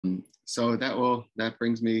So that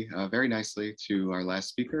brings me very nicely to our last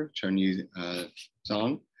speaker, Chunyi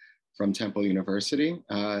Zhang from Temple University.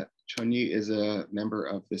 Chunyi is a member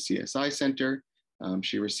of the CSI Center.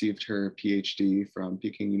 She received her PhD from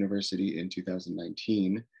Peking University in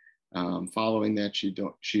 2019. Following that,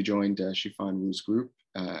 she joined Shifan Wu's group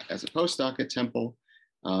as a postdoc at Temple.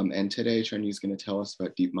 And today, Chunyi is going to tell us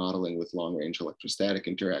about deep modeling with long-range electrostatic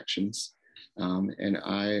interactions. And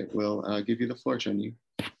I will give you the floor, Chunyi.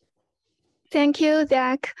 Thank you,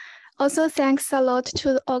 Zach. Also, thanks a lot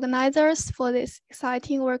to the organizers for this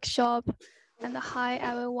exciting workshop. And hi,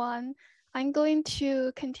 everyone. I'm going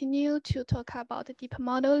to continue to talk about deep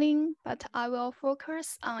modeling, but I will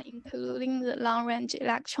focus on including the long-range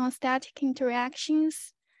electrostatic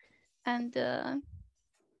interactions. And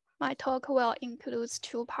my talk will include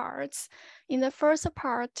two parts. In the first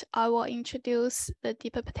part, I will introduce the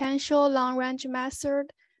deep potential long-range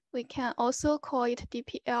method. We can also call it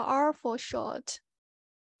DPLR for short.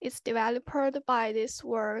 It's developed by this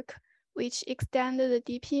work, which extended the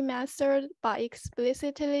DP method by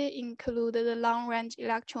explicitly including the long-range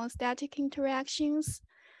electrostatic interactions.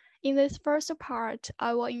 In this first part,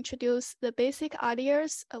 I will introduce the basic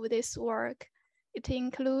ideas of this work. It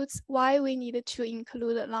includes why we need to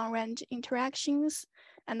include long-range interactions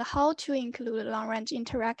and how to include long-range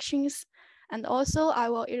interactions. And also, I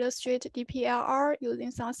will illustrate DPLR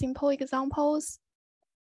using some simple examples.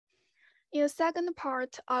 In the second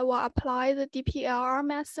part, I will apply the DPLR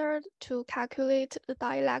method to calculate the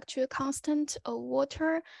dielectric constant of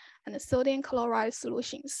water and sodium chloride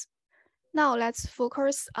solutions. Now let's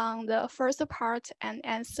focus on the first part and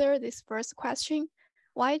answer this first question.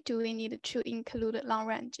 Why do we need to include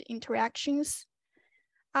long-range interactions?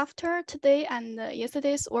 After today and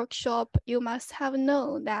yesterday's workshop, you must have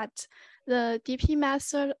known that the DP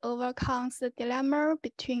method overcomes the dilemma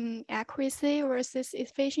between accuracy versus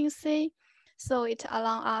efficiency. So it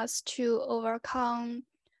allows us to overcome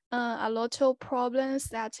a lot of problems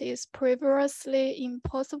that is previously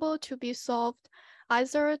impossible to be solved,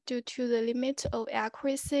 either due to the limit of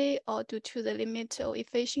accuracy or due to the limit of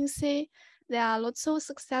efficiency. There are lots of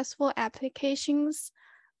successful applications.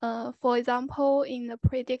 For example, in the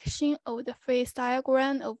prediction of the phase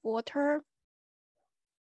diagram of water,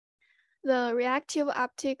 the reactive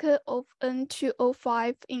uptake of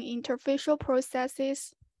N2O5 in interfacial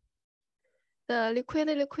processes, the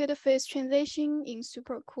liquid-liquid phase transition in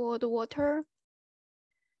supercooled water,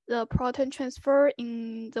 the proton transfer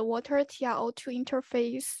in the water TiO2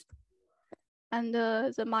 interface, and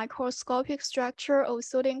the microscopic structure of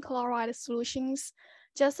sodium chloride solutions,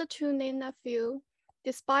 just to name a few.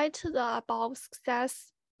 Despite the above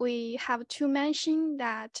success, we have to mention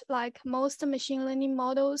that, like most machine learning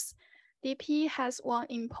models, DP has one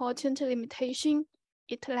important limitation.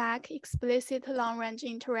 It lacks explicit long-range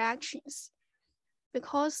interactions.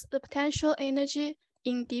 Because the potential energy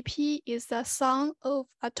in DP is the sum of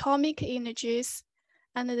atomic energies,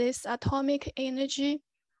 and this atomic energy,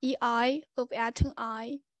 EI of atom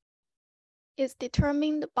I, is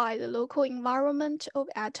determined by the local environment of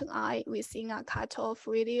atom I within a cutoff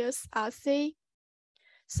radius RC.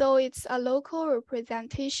 So it's a local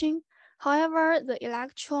representation. However, the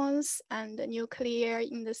electrons and the nuclei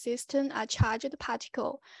in the system are charged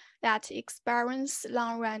particles that experience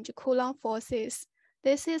long-range Coulomb forces.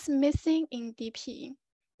 This is missing in DP.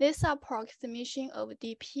 This approximation of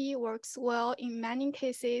DP works well in many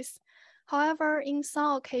cases. However, in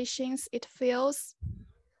some occasions, it fails.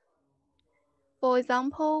 For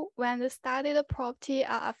example, when the studied properties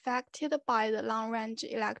are affected by the long-range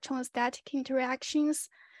electrostatic interactions,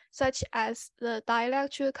 such as the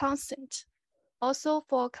dielectric constant. Also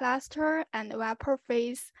for cluster and vapor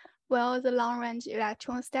phase, while the long-range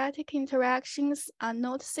electrostatic interactions are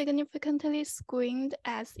not significantly screened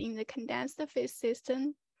as in the condensed phase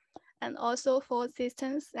system, and also for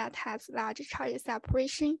systems that has large charge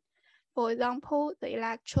separation. For example, the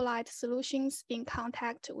electrolyte solutions in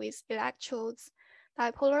contact with electrodes,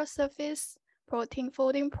 dipolar surface, protein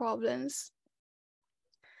folding problems.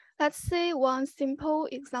 Let's say one simple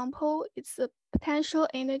example is the potential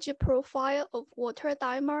energy profile of water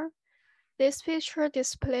dimer. This picture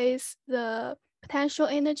displays the potential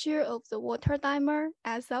energy of the water dimer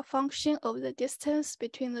as a function of the distance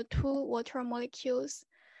between the two water molecules.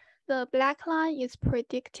 The black line is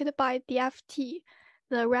predicted by DFT.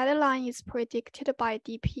 The red line is predicted by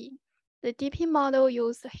DP. The DP model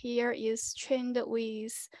used here is trained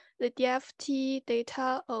with the DFT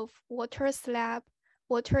data of water slab,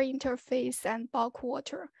 water interface, and bulk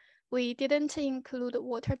water. We didn't include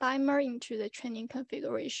water dimer into the training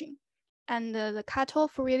configuration. And the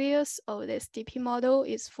cutoff radius of this DP model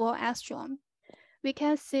is 4 angstrom. We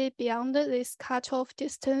can see beyond this cutoff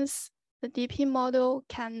distance, the DP model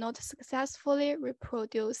cannot successfully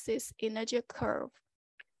reproduce this energy curve.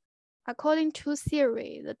 According to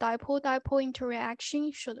theory, the dipole-dipole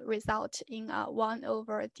interaction should result in a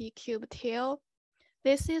 1/d³ tail.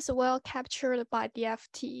 This is well captured by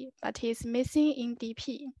DFT, but is missing in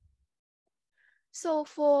DP. So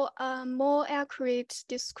for a more accurate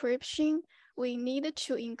description, we need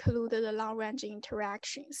to include the long-range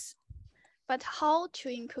interactions. But how to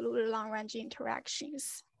include long-range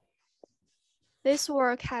interactions? This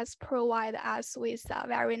work has provided us with a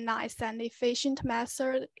very nice and efficient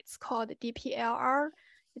method. It's called DPLR.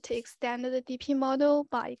 It extended the DP model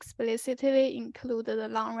by explicitly including the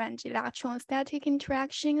long-range electrostatic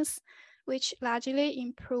interactions, which largely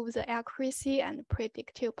improve the accuracy and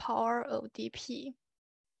predictive power of DP.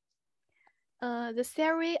 The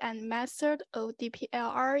theory and method of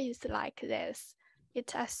DPLR is like this.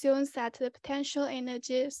 It assumes that the potential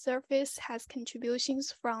energy surface has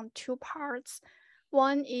contributions from two parts.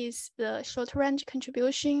 One is the short-range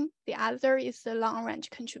contribution, the other is the long-range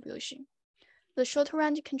contribution. The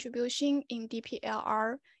short-range contribution in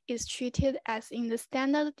DPLR is treated as in the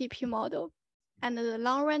standard DP model, and the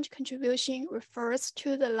long-range contribution refers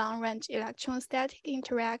to the long-range electrostatic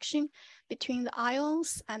interaction between the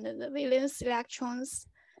ions and the valence electrons.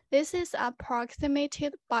 This is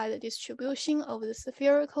approximated by the distribution of the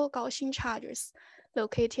spherical Gaussian charges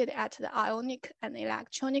located at the ionic and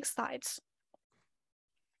electronic sites.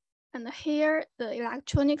 And here, the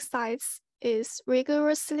electronic sites is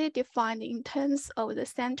rigorously defined in terms of the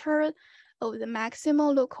center of the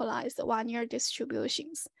maximum localized one-year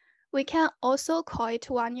distributions. We can also call it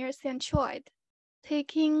one-year centroid.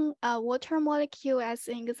 Taking a water molecule as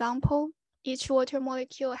an example, each water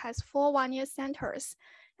molecule has 4 one-year centers,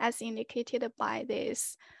 as indicated by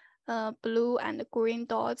these blue and green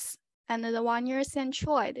dots. And the one-year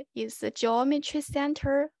centroid is the geometry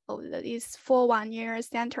center of these 4 one-year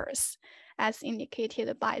centers, as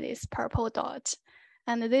indicated by this purple dot.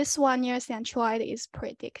 And this one-year centroid is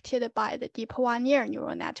predicted by the deep one-year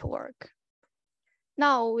neural network.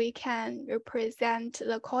 Now we can represent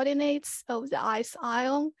the coordinates of the ice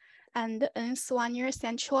ion and the nth one-year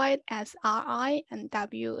centroid as Ri and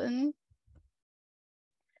Wn.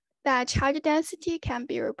 The charge density can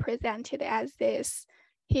be represented as this.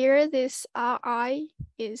 Here, this Ri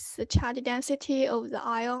is the charge density of the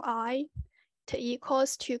ion I. It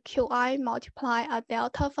equals to Qi multiply a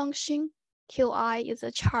delta function. Qi is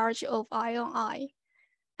the charge of ion I.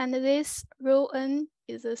 And this ρn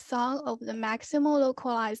is the sum of the maximum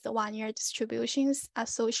localized one-year distributions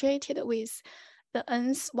associated with the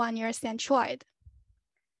nth one-year centroid.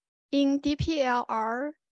 In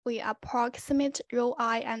DPLR, we approximate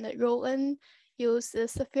ρi and ρn use the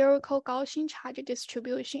spherical Gaussian charge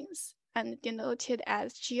distributions and denoted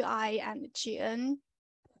as Gi and Gn.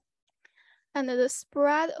 And the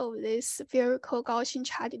spread of this spherical Gaussian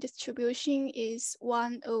charge distribution is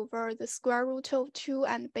 1 over the square root of 2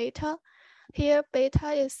 and beta. Here,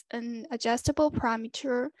 beta is an adjustable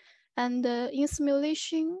parameter, and in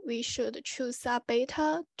simulation, we should choose a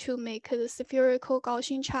beta to make the spherical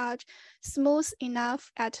Gaussian charge smooth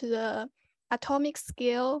enough at the atomic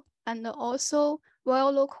scale and also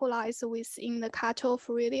well localized within the cutoff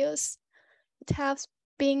radius. It has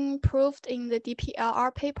been proved in the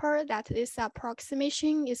DPLR paper that this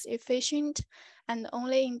approximation is efficient and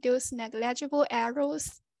only induces negligible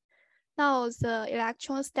errors. Now, the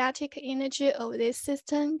electrostatic energy of this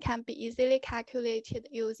system can be easily calculated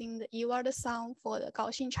using the Ewald sum for the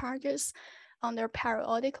Gaussian charges under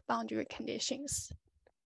periodic boundary conditions.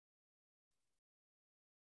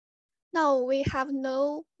 Now we have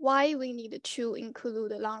known why we need to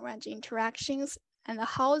include the long-range interactions and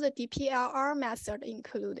how the DPLR method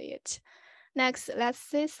includes it. Next, let's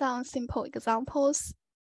see some simple examples.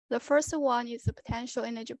 The first one is the potential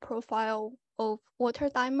energy profile of water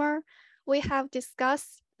dimer. We have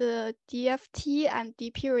discussed the DFT and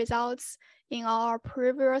DP results in our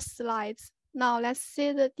previous slides. Now let's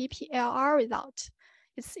see the DPLR result.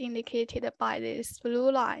 It's indicated by this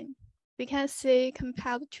blue line. We can see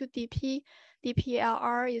compared to DP,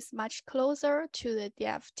 DPLR is much closer to the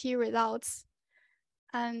DFT results.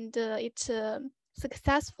 And it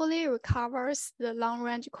successfully recovers the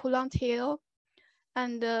long-range Coulomb tail.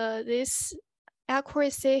 And this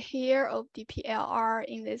accuracy here of DPLR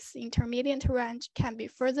in this intermediate range can be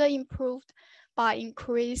further improved by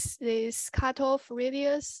increase this cutoff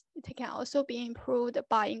radius. It can also be improved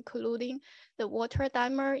by including the water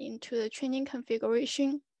dimer into the training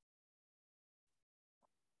configuration.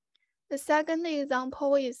 The second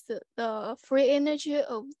example is the free energy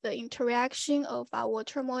of the interaction of a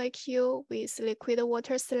water molecule with liquid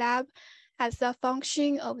water slab as a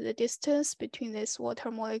function of the distance between this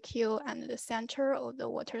water molecule and the center of the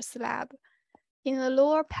water slab. In the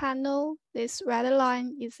lower panel, this red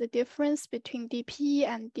line is the difference between dP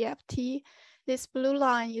and dFT. This blue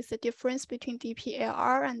line is the difference between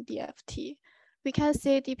dPLR and dFT. We can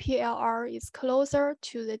see dPLR is closer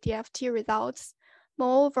to the dFT results.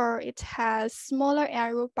 Moreover, it has smaller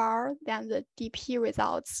error bar than the dP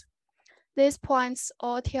results. These points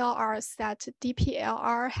all tell us that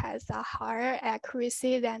dPLR has a higher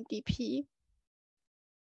accuracy than dP.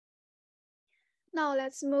 Now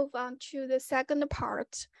let's move on to the second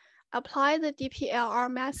part. Apply the dPLR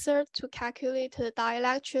method to calculate the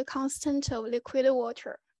dielectric constant of liquid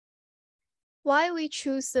water. Why we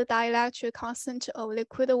choose the dielectric constant of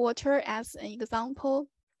liquid water as an example?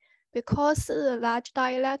 Because the large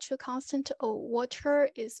dielectric constant of water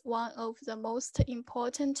is one of the most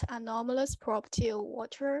important anomalous property of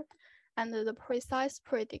water, and the precise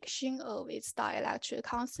prediction of its dielectric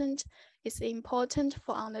constant is important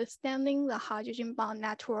for understanding the hydrogen bond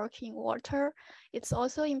network in water. It's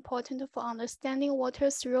also important for understanding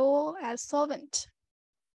water's role as solvent.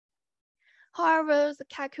 However, the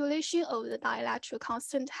calculation of the dielectric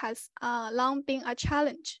constant has long been a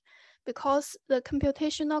challenge because the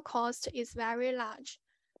computational cost is very large.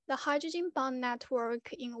 The hydrogen bond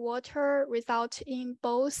network in water results in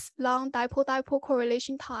both long dipole-dipole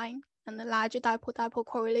correlation time and large dipole-dipole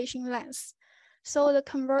correlation length. So the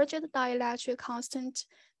converged dielectric constant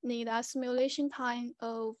need a simulation time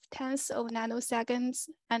of tens of nanoseconds,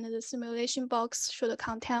 and the simulation box should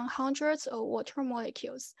contain hundreds of water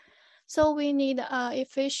molecules. So we need an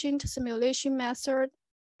efficient simulation method.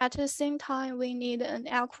 At the same time, we need an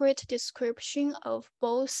accurate description of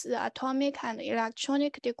both the atomic and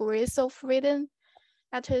electronic degrees of freedom.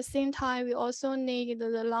 At the same time, we also need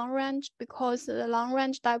the long range because the long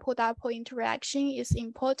range dipole-dipole interaction is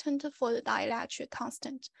important for the dielectric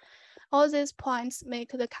constant. All these points make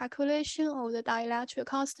the calculation of the dielectric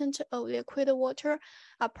constant of liquid water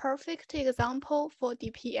a perfect example for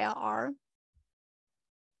dPLR.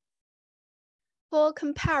 For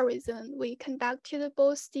comparison, we conducted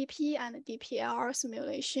both dP and dPLR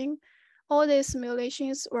simulation. All these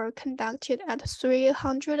simulations were conducted at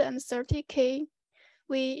 330 K.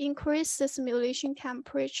 We increased the simulation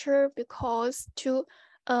temperature because to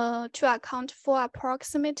account for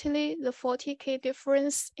approximately the 40 K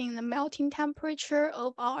difference in the melting temperature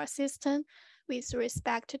of our system with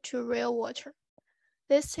respect to real water.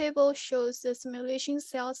 This table shows the simulation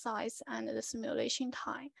cell size and the simulation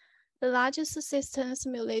time. The largest system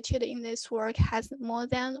simulated in this work has more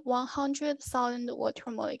than 100,000 water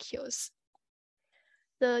molecules.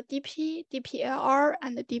 The dP, dPLR,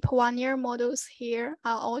 and the deep 1-year models here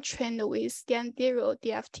are all trained with scan 0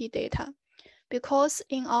 DFT data. Because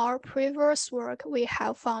in our previous work, we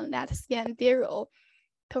have found that scan 0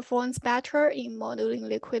 performs better in modeling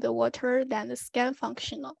liquid water than the scan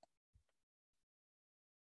functional.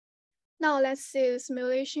 Now let's see the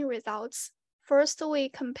simulation results. First, we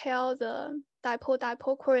compare the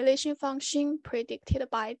dipole-dipole correlation function predicted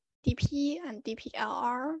by dP and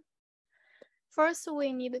dPLR. First,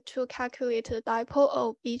 we need to calculate the dipole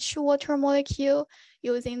of each water molecule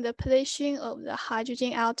using the position of the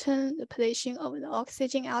hydrogen atom, the position of the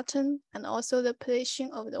oxygen atom, and also the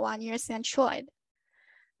position of the 1-year centroid.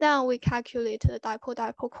 Then we calculate the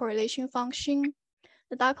dipole-dipole correlation function.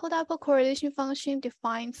 The dipole-dipole correlation function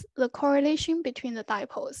defines the correlation between the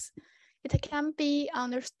dipoles. It can be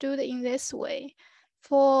understood in this way.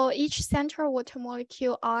 For each central water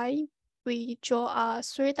molecule I, we draw a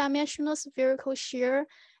 3-dimensional spherical shear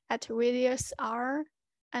at radius r,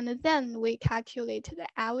 and then we calculate the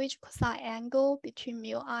average cosine angle between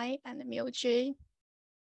mu I and mu j.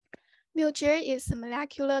 Mu j is the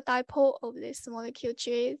molecular dipole of this molecule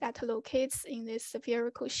j that locates in this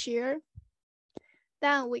spherical shear.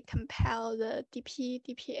 Then we compare the dP,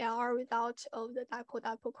 dPLR result of the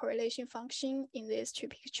dipole-dipole correlation function in these two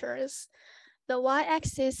pictures. The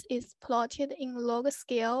y-axis is plotted in log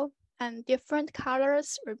scale, and different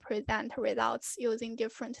colors represent results using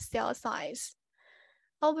different cell size.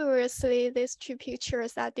 Obviously, these two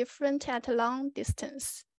pictures are different at a long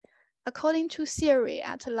distance. According to theory,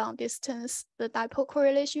 at a long distance, the dipole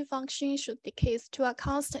correlation function should decrease to a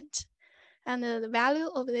constant. And the value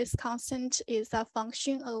of this constant is a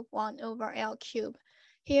function of 1/L cubed.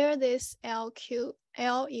 Here, this L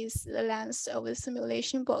is the length of the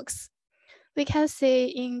simulation box. We can see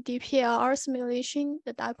in dPLR simulation,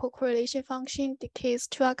 the dipole correlation function decays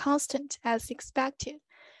to a constant as expected.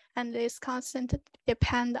 and this constant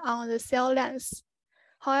depends on the cell length.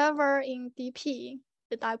 However, in dp,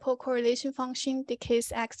 the dipole correlation function decays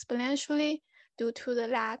exponentially due to the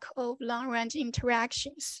lack of long-range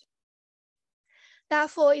interactions.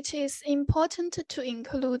 Therefore, it is important to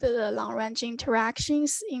include the long-range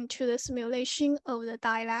interactions into the simulation of the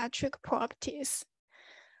dielectric properties.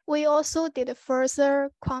 We also did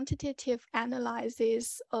further quantitative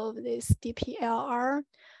analysis of this dPLR.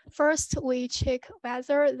 First, we check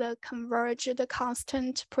whether the converged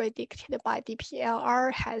constant predicted by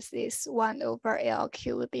dPLR has this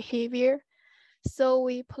 1/L³ behavior. So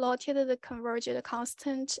we plotted the converged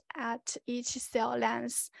constant at each cell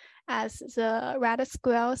length as the red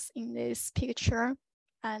squares in this picture.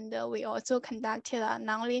 And we also conducted a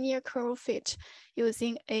nonlinear curve fit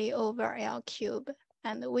using A/L³.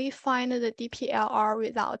 And we find the dPLR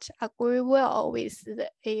result agree well with the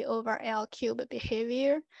A/L³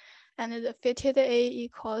 behavior. And the fitted A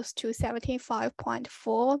equals to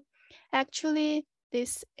 75.4. Actually,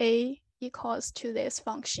 this A equals to this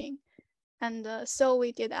function. And so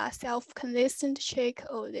we did a self-consistent check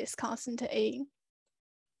of this constant A.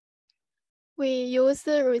 We use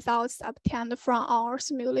the results obtained from our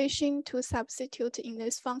simulation to substitute in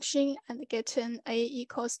this function and get an A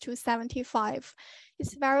equals to 75.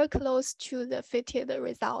 It's very close to the fitted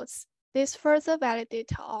results. This further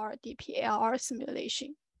validates our dPLR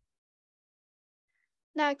simulation.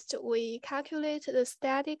 Next, we calculate the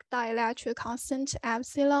static dielectric constant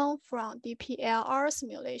epsilon from dPLR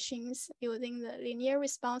simulations using the linear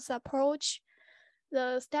response approach.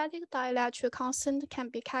 The static dielectric constant can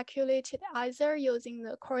be calculated either using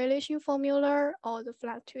the correlation formula or the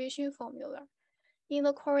fluctuation formula. In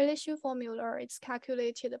the correlation formula, it's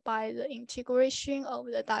calculated by the integration of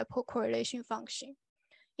the dipole correlation function.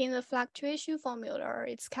 In the fluctuation formula,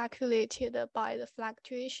 it's calculated by the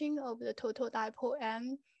fluctuation of the total dipole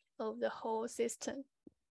M of the whole system.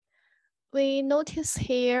 We notice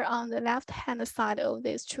here on the left-hand side of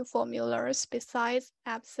these two formulas, besides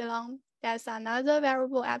epsilon, there's another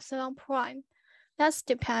variable epsilon prime. That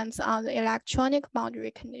depends on the electronic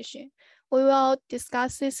boundary condition. We will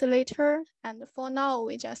discuss this later, and for now,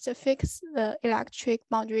 we just fix the electric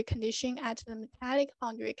boundary condition at the metallic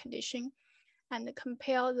boundary condition and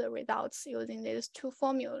compare the results using these two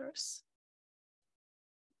formulas.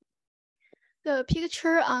 The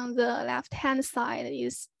picture on the left-hand side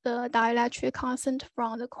is the dielectric constant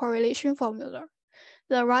from the correlation formula.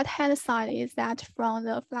 The right-hand side is that from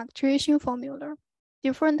the fluctuation formula.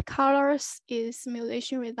 Different colors is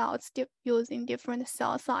simulation results using different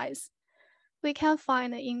cell size. We can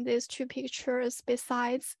find in these two pictures,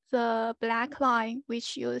 besides the black line,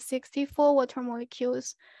 which use 64 water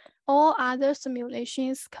molecules, all other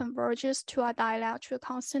simulations converges to a dielectric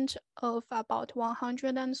constant of about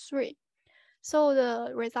 103. So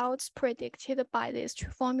the results predicted by these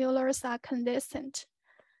two formulas are consistent.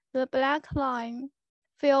 The black line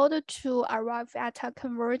failed to arrive at a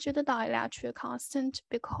converged dielectric constant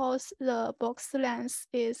because the box length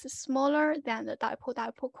is smaller than the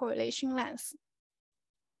dipole-dipole correlation length.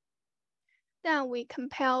 Then we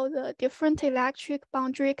compare the different electric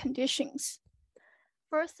boundary conditions.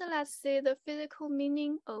 First, let's see the physical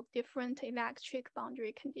meaning of different electric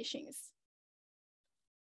boundary conditions.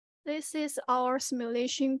 This is our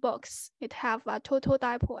simulation box. It has a total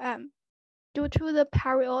dipole M. Due to the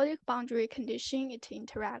periodic boundary condition, it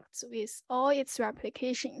interacts with all its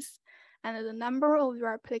replications, and the number of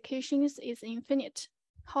replications is infinite.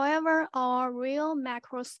 However, our real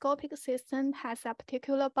macroscopic system has a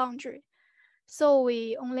particular boundary. So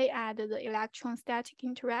we only add the electrostatic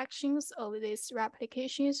interactions of these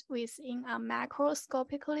replications within a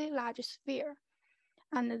macroscopically large sphere.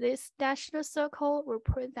 And this dashed circle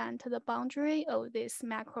represents the boundary of this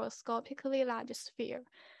macroscopically large sphere.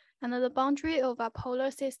 And the boundary of a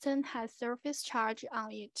polar system has surface charge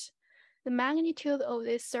on it. The magnitude of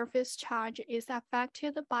this surface charge is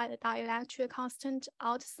affected by the dielectric constant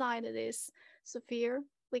outside this sphere.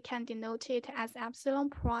 We can denote it as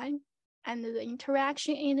epsilon prime. And the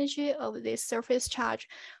interaction energy of this surface charge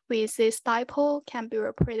with this dipole can be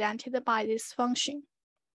represented by this function.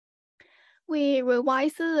 We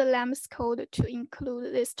revised the LAMS code to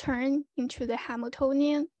include this term into the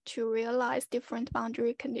Hamiltonian to realize different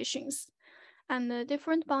boundary conditions. And the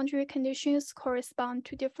different boundary conditions correspond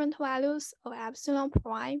to different values of epsilon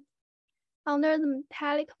prime. Under the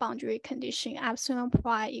metallic boundary condition, epsilon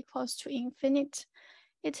prime equals to infinite.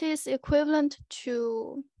 It is equivalent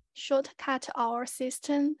to shortcut our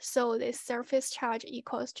system, so the surface charge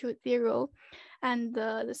equals to 0, and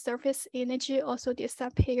the surface energy also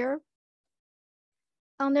disappear.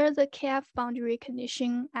 Under the Kf boundary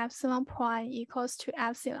condition, epsilon prime equals to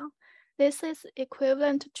epsilon. This is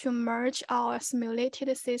equivalent to merge our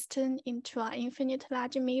simulated system into an infinite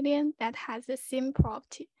large medium that has the same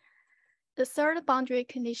property. The third boundary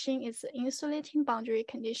condition is the insulating boundary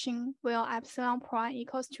condition, where epsilon prime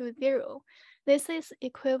equals to 0. This is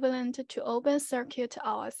equivalent to open circuit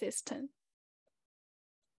our system.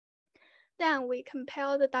 Then we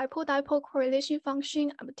compare the dipole-dipole correlation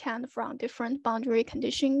function obtained from different boundary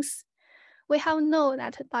conditions. We have known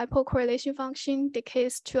that dipole correlation function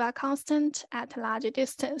decays to a constant at a large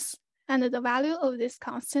distance, and the value of this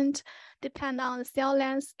constant depends on the cell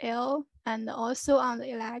length L and also on the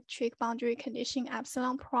electric boundary condition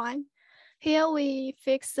epsilon prime. Here we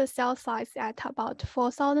fix the cell size at about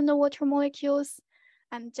 4,000 water molecules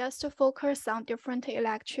and just focus on different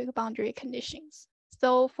electric boundary conditions.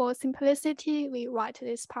 So for simplicity, we write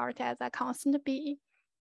this part as a constant B.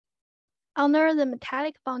 Under the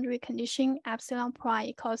metallic boundary condition, epsilon prime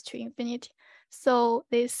equals to infinity. So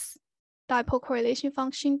this dipole correlation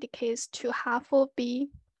function decays to half of B.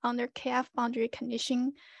 Under Kf boundary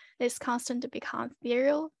condition, this constant becomes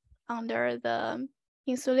 0. Under the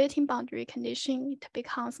insulating boundary condition, it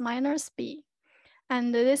becomes minus B.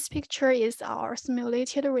 And this picture is our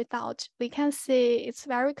simulated result. We can see it's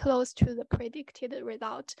very close to the predicted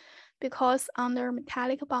result because under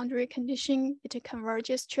metallic boundary condition, it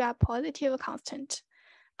converges to a positive constant.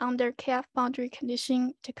 Under Kf boundary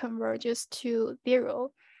condition, it converges to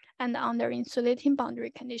 0. And under insulating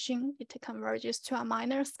boundary condition, it converges to a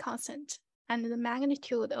minus constant. And the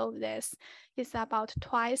magnitude of this is about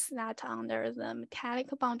twice that under the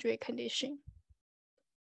metallic boundary condition.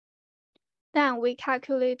 Then we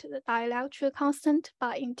calculate the dielectric constant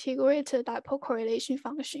by integrate the dipole correlation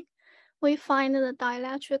function. We find the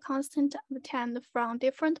dielectric constant obtained from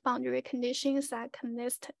different boundary conditions are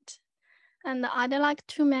consistent. And I'd like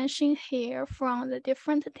to mention here from the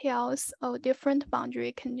different tails of different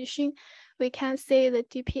boundary condition, we can see the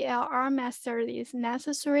DPLR method is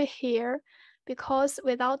necessary here because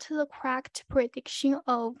without the correct prediction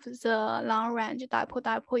of the long-range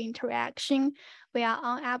dipole-dipole interaction, we are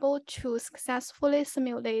unable to successfully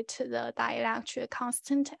simulate the dielectric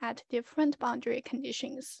constant at different boundary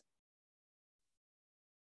conditions.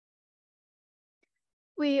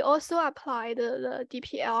 We also applied the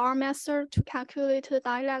DPLR method to calculate the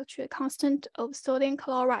dielectric constant of sodium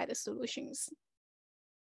chloride solutions.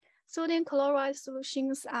 Sodium chloride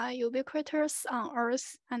solutions are ubiquitous on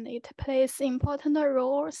Earth, and it plays important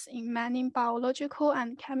roles in many biological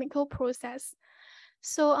and chemical processes.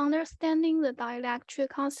 So understanding the dielectric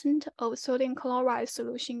constant of sodium chloride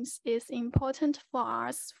solutions is important for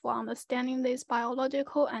us for understanding these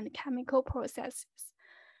biological and chemical processes.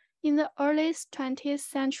 In the early 20th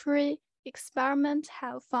century, experiments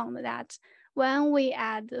have found that when we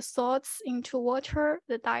add the salts into water,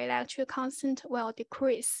 the dielectric constant will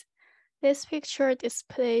decrease. This picture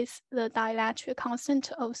displays the dielectric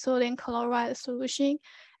constant of sodium chloride solution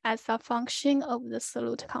as a function of the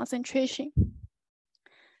solute concentration.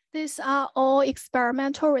 These are all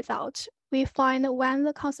experimental results. We find when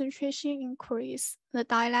the concentration increases, the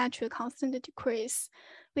dielectric constant decreases.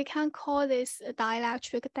 We can call this a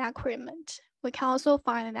dielectric decrement. We can also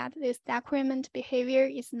find that this decrement behavior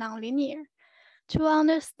is nonlinear. To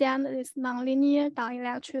understand this nonlinear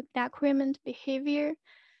dielectric decrement behavior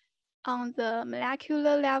on the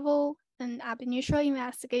molecular level, an ab initio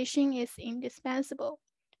investigation is indispensable.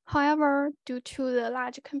 However, due to the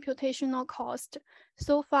large computational cost,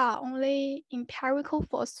 so far only empirical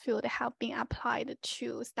force fields have been applied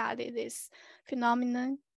to study this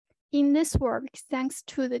phenomenon. In this work, thanks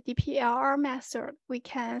to the DPLR method, we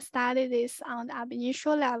can study this on the ab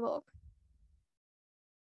initio level.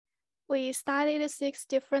 We studied 6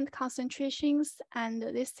 different concentrations, and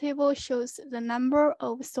this table shows the number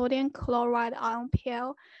of sodium chloride ion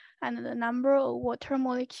pair and the number of water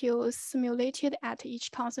molecules simulated at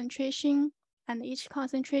each concentration, and each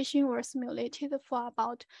concentration was simulated for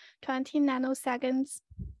about 20 nanoseconds.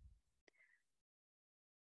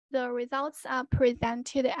 The results are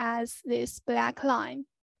presented as this black line.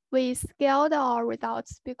 We scaled our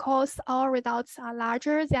results because our results are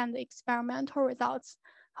larger than the experimental results.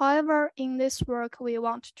 However, in this work, we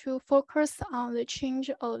want to focus on the change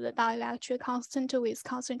of the dielectric constant with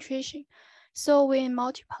concentration. So we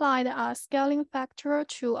multiplied a scaling factor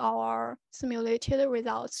to our simulated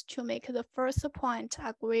results to make the first point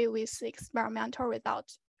agree with the experimental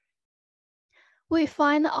results. We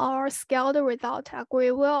find our scaled result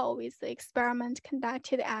agree well with the experiment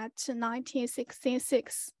conducted at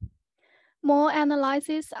 1966. More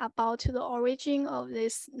analysis about the origin of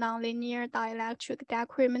this nonlinear dielectric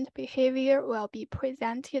decrement behavior will be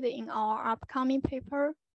presented in our upcoming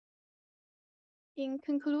paper. In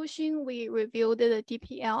conclusion, we reviewed the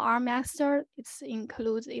DPLR method. It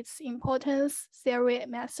includes its importance, theory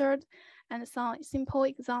method, and some simple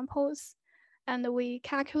examples. And we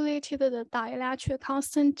calculated the dielectric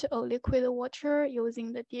constant of liquid water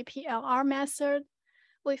using the DPLR method.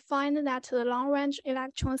 We find that the long-range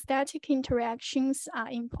electrostatic interactions are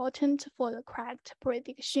important for the correct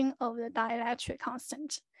prediction of the dielectric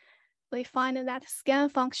constant. We find that scan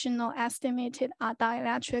functional estimated a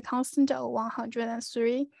dielectric constant of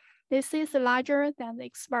 103. This is larger than the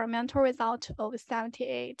experimental result of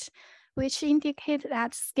 78, which indicate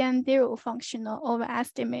that scan zero functional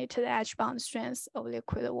overestimated edge bound strength of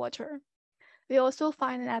liquid water. We also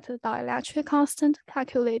find that the dielectric constant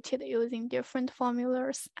calculated using different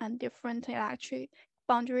formulas and different electric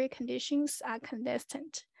boundary conditions are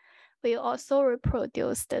consistent. We also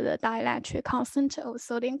reproduced the dielectric constant of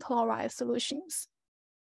sodium chloride solutions.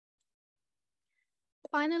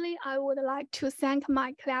 Finally, I would like to thank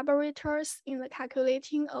my collaborators in the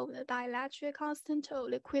calculating of the dielectric constant of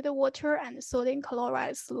liquid water and sodium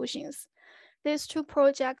chloride solutions. These two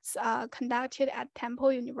projects are conducted at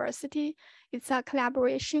Temple University. It's a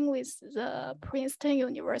collaboration with the Princeton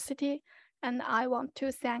University. And I want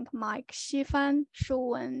to thank Mike Xifan, Shu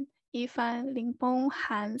Wen, Yifan, Lingbong,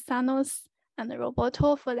 Han, Sanos, and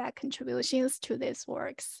Roberto for their contributions to these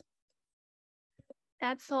works.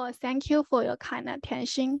 That's all. Thank you for your kind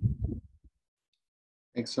attention.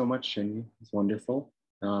 Thanks so much, Chunyi. It's wonderful.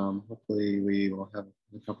 Hopefully we will have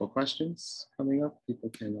a couple questions coming up.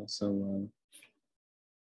 People can also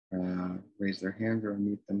raise their hand or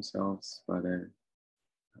unmute themselves, but I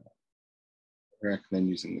recommend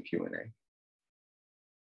using the Q&A.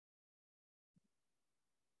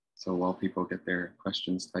 So while people get their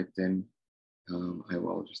questions typed in, I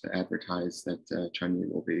will just advertise that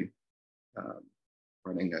Chunyi will be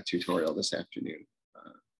running a tutorial this afternoon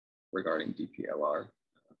regarding DPLR.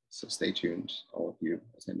 So stay tuned, all of you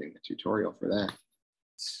attending the tutorial for that.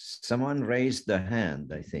 Someone raised the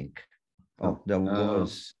hand, I think. Oh, there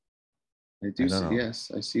was. I do see,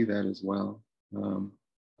 yes, I see that as well. I'll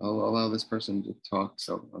allow this person to talk,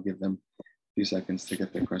 so I'll give them a few seconds to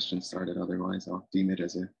get their questions started. Otherwise, I'll deem it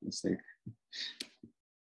as a mistake.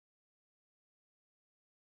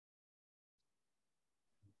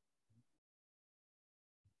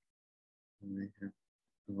 I have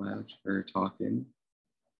allowed for talking.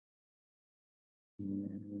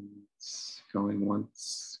 And it's going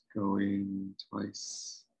once, going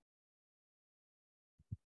twice.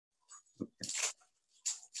 Okay.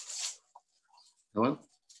 Hello?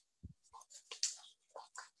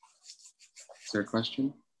 Is there a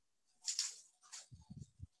question?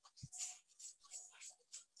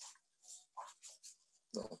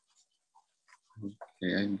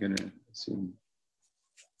 Okay, I'm gonna assume.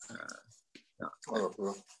 No.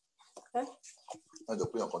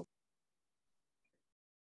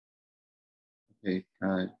 Okay,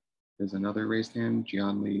 there's another raised hand,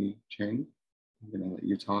 Jianli Cheng. I'm gonna let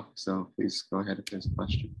you talk, so please go ahead if there's a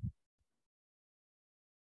question.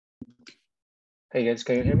 Hey guys,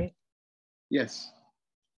 can you hear me? Yes.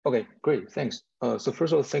 Okay, great, thanks. So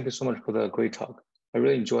first of all, thank you so much for the great talk. I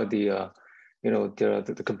really enjoyed the,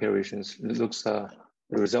 the comparisons. It looks, the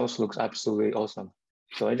results looks absolutely awesome.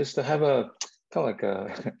 So I just have a kind of like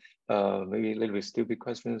a maybe a little bit stupid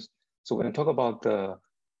questions. So when I talk about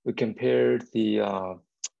we compared the,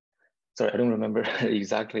 sorry, I don't remember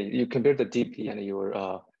exactly. You compared the DP and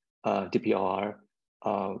your DPR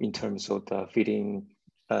in terms of the fitting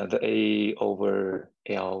the A over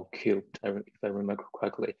L cubed, if I remember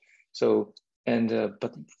correctly. So, and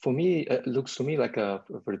but for me, it looks to me like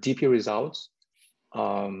for DP results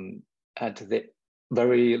at the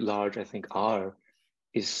very large, I think R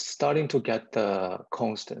is starting to get the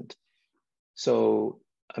constant. So,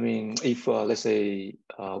 I mean, if let's say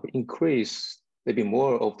we increase maybe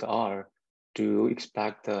more of the R, do you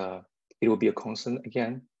expect it will be a constant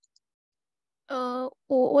again?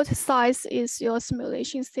 What size is your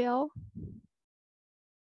simulation cell?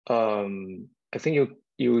 I think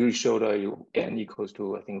you showed n equals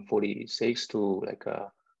to, I think 46 to like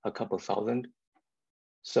a couple thousand.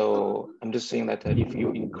 So I'm just saying that if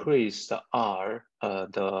you increase the R,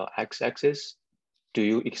 the x-axis, do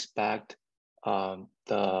you expect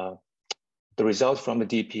the result from the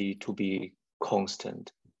DP to be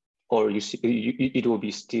constant, or you see it will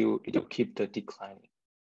be still, it will keep the declining?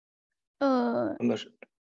 I'm not sure.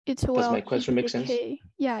 Does my question make sense?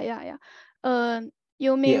 Yeah.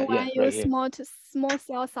 You mean when you small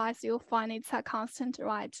cell size, you find it's a constant,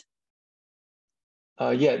 right?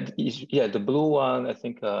 Yeah, the blue one, I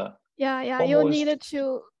think. Yeah, almost...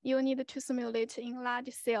 you need to simulate in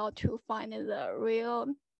large cell to find the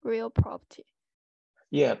real property.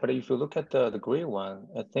 Yeah, but if you look at the gray one,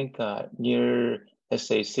 I think near, let's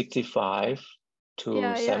say 65 to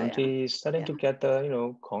 70 is starting to get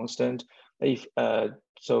the constant. If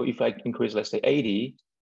so if I increase, let's say 80,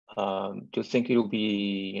 do you think it will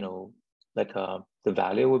be like the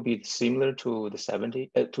value would be similar to the 70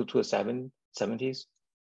 to the 70s?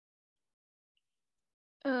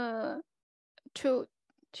 To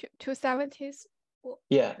 70s.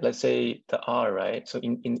 Yeah, let's say the R, right? So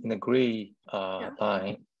in the gray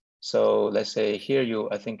line. So let's say here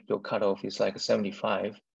I think your cutoff is like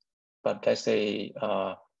 75, but let's say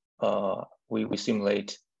we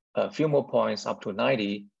simulate a few more points up to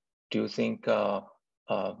 90. Do you think those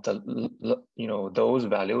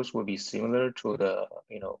values will be similar to the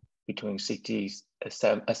between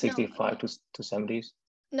 65 to 70s?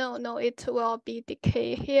 No, it will be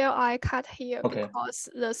decay. Here I cut here Okay. because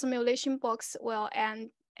the simulation box will end.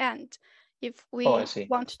 If we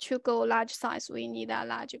want to go large size, we need a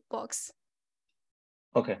large box.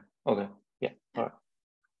 Okay. Yeah. All right.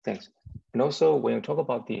 Thanks. And also, when you talk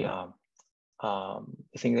about the, I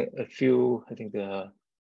think the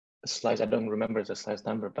slides, I don't remember the slides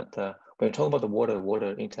number, but when you talk about the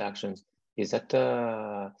water interactions, is that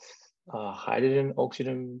hydrogen,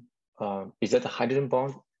 oxygen? Is that the hydrogen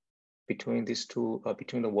bond between these two,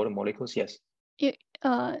 between the water molecules? Yes.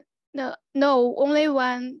 No, only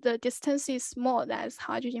when the distance is small, that's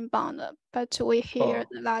hydrogen bond. But we here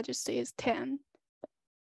the largest is 10.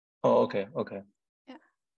 Oh, okay. Yeah.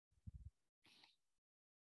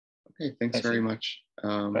 Okay, thanks very much.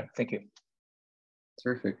 Right, thank you.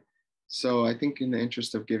 Terrific. So I think in the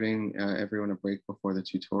interest of giving everyone a break before the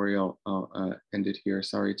tutorial, I'll end it here.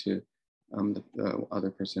 Sorry to the other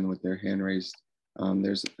person with their hand raised.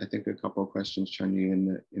 There's, I think, a couple of questions, Chunyi,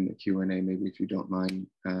 in the Q&A. Maybe if you don't mind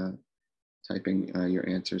typing your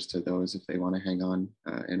answers to those if they want to hang on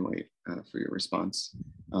and wait for your response.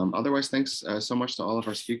 Otherwise, thanks so much to all of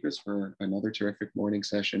our speakers for another terrific morning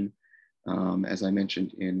session. As I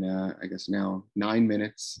mentioned, in I guess now 9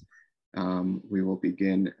 minutes, we will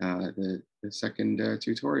begin the second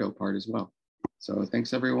tutorial part as well. So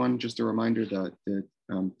thanks everyone. Just a reminder that the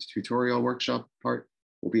tutorial workshop part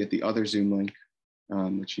will be at the other Zoom link,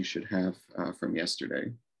 which you should have from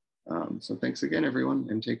yesterday. So thanks again, everyone,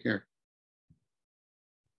 and take care.